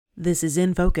This is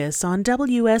In Focus on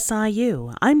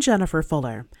WSIU. I'm Jennifer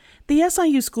Fuller. The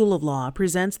SIU School of Law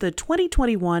presents the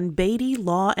 2021 Beatty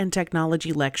Law and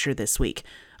Technology Lecture this week.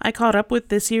 I caught up with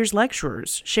this year's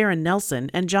lecturers, Sharon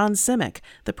and John Simek,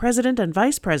 the president and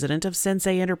vice president of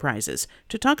Sensei Enterprises,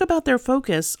 to talk about their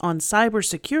focus on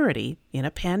cybersecurity in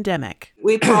a pandemic.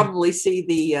 We probably see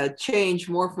the change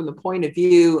more from the point of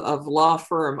view of law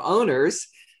firm owners,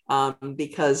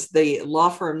 because the law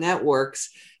firm networks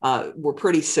were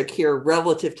pretty secure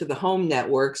relative to the home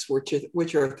networks, which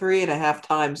are 3.5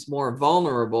 times more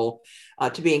vulnerable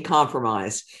to being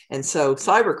compromised. And so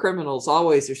cyber criminals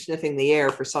always are sniffing the air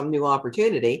for some new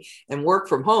opportunity, and work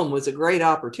from home was a great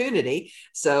opportunity.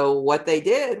 So what they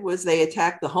did was they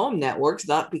attacked the home networks,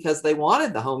 not because they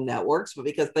wanted the home networks, but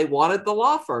because they wanted the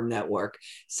law firm network.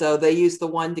 So they used the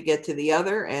one to get to the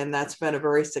other, and that's been a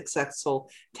very successful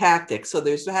tactic. So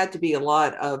there's had to be a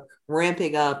lot of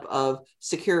ramping up of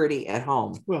security at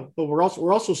home. Well, but we're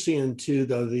also seeing too,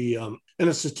 though, and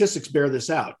the statistics bear this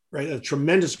out, right? A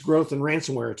tremendous growth in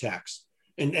ransomware attacks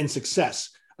and success,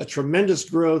 a tremendous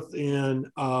growth in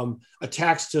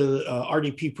attacks to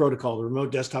RDP protocol, the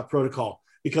remote desktop protocol,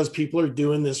 because people are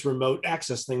doing this remote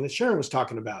access thing that Sharon was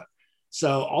talking about.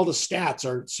 So all the stats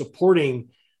are supporting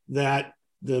that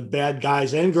the bad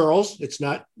guys and girls, it's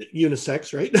not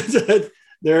unisex, right?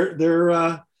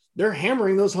 They're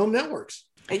hammering those home networks.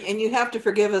 And you have to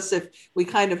forgive us if we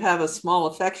kind of have a small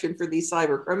affection for these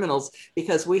cyber criminals,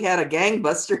 because we had a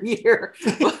gangbuster year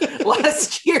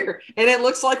last year, and it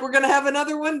looks like we're going to have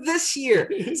another one this year.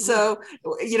 So,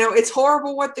 it's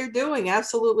horrible what they're doing,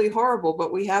 absolutely horrible,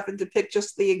 but we happen to pick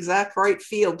just the exact right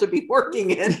field to be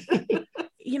working in.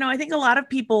 I think a lot of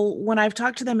people, when I've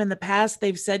talked to them in the past,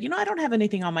 they've said, I don't have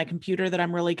anything on my computer that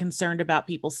I'm really concerned about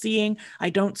people seeing. I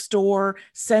don't store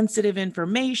sensitive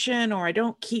information, or I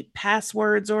don't keep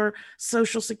passwords or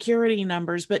social security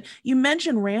numbers. But you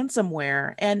mentioned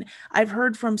ransomware, and I've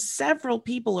heard from several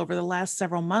people over the last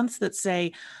several months that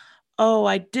say, oh,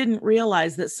 I didn't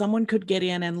realize that someone could get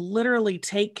in and literally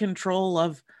take control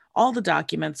of all the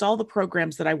documents, all the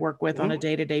programs that I work with on a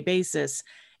day-to-day basis.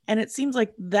 And it seems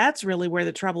like that's really where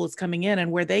the trouble is coming in,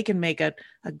 and where they can make a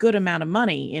good amount of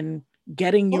money in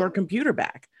getting your computer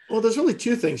back. Well, there's really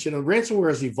two things. Ransomware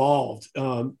has evolved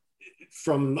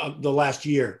from the last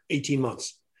year, 18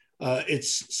 months.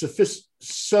 It's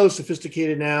so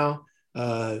sophisticated now.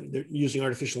 They're using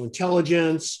artificial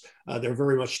intelligence. They're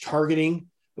very much targeting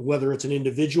whether it's an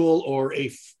individual or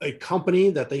a company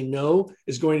that they know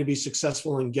is going to be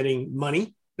successful in getting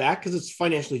money back, because it's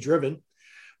financially driven.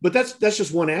 But that's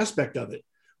just one aspect of it.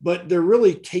 But they're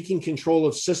really taking control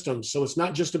of systems. So it's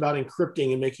not just about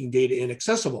encrypting and making data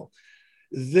inaccessible.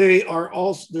 There's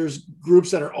groups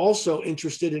that are also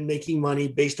interested in making money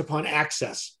based upon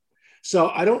access. So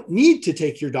I don't need to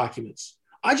take your documents.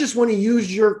 I just want to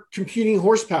use your computing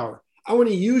horsepower. I want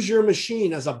to use your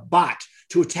machine as a bot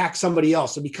to attack somebody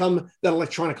else and become that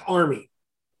electronic army.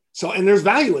 And there's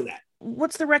value in that.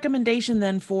 What's the recommendation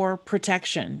then for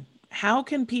protection? How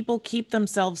can people keep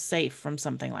themselves safe from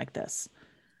something like this?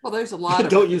 Well, there's a lot of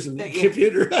don't use a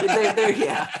computer.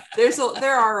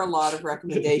 There are a lot of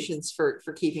recommendations for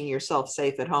keeping yourself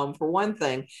safe at home. For one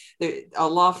thing, a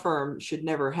law firm should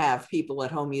never have people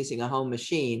at home using a home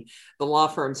machine. The law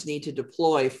firms need to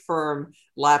deploy firm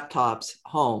laptops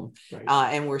home,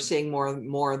 right. And we're seeing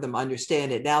more of them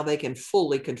understand it. Now they can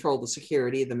fully control the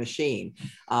security of the machine.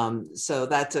 So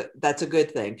that's a good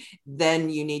thing.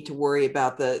 Then you need to worry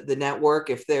about the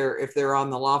network. If they're on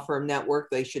the law firm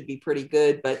network, they should be pretty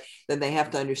good, but then they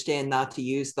have to understand not to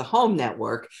use the home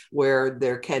network, where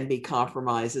there can be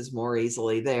compromises more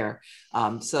easily there.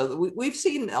 So we've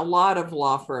seen a lot of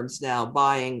law firms now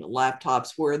buying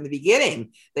laptops where in the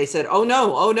beginning they said, oh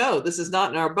no, this is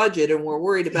not in our budget, and we're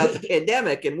worried about the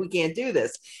pandemic and we can't do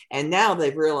this. And now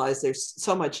they've realized there's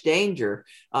so much danger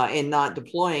in not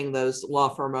deploying those law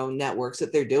firm owned networks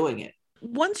that they're doing it.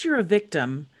 Once you're a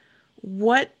victim,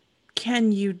 what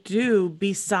can you do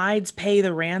besides pay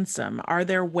the ransom? Are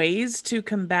there ways to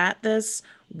combat this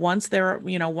once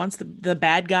once the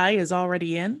bad guy is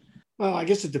already in? Well, I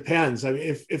guess it depends. I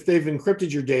mean, if they've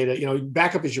encrypted your data,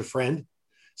 backup is your friend.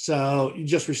 So you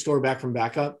just restore back from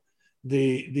backup.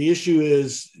 The issue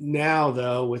is now,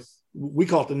 though, we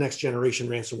call it the next generation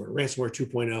ransomware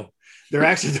 2.0. They're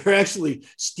actually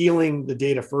stealing the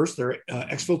data first. They're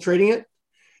exfiltrating it.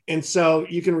 And so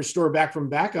you can restore back from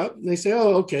backup. And they say,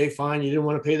 oh, okay, fine. You didn't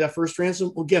want to pay that first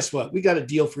ransom. Well, guess what? We got a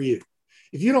deal for you.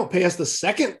 If you don't pay us the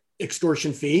second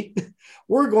extortion fee,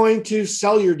 we're going to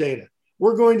sell your data.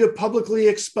 We're going to publicly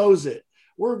expose it.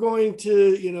 We're going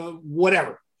to,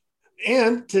 whatever.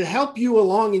 And to help you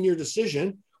along in your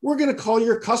decision, we're going to call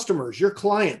your customers, your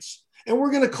clients, and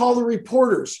we're going to call the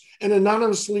reporters and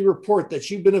anonymously report that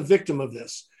you've been a victim of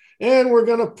this. And we're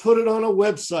going to put it on a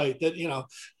website that,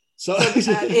 So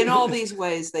in all these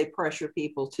ways, they pressure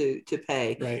people to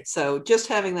pay. Right. So just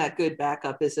having that good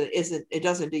backup it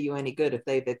doesn't do you any good if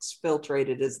they've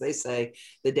exfiltrated, as they say,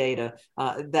 the data.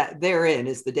 That therein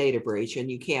is the data breach, and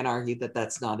you can't argue that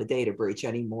that's not a data breach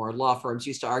anymore. Law firms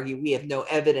used to argue we have no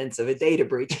evidence of a data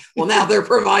breach. Well, now they're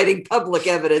providing public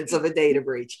evidence of a data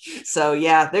breach. So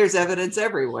yeah, there's evidence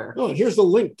everywhere. Oh, and here's the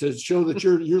link to show that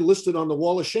you're listed on the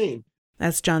wall of shame.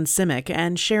 That's John Simek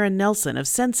and Sharon Nelson of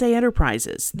Sensei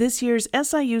Enterprises, this year's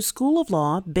SIU School of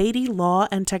Law, Beatty Law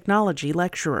and Technology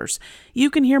lecturers. You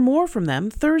can hear more from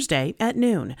them Thursday at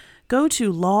noon. Go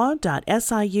to law.siu.edu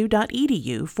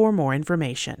for more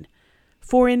information.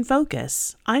 For In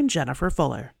Focus, I'm Jennifer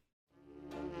Fuller.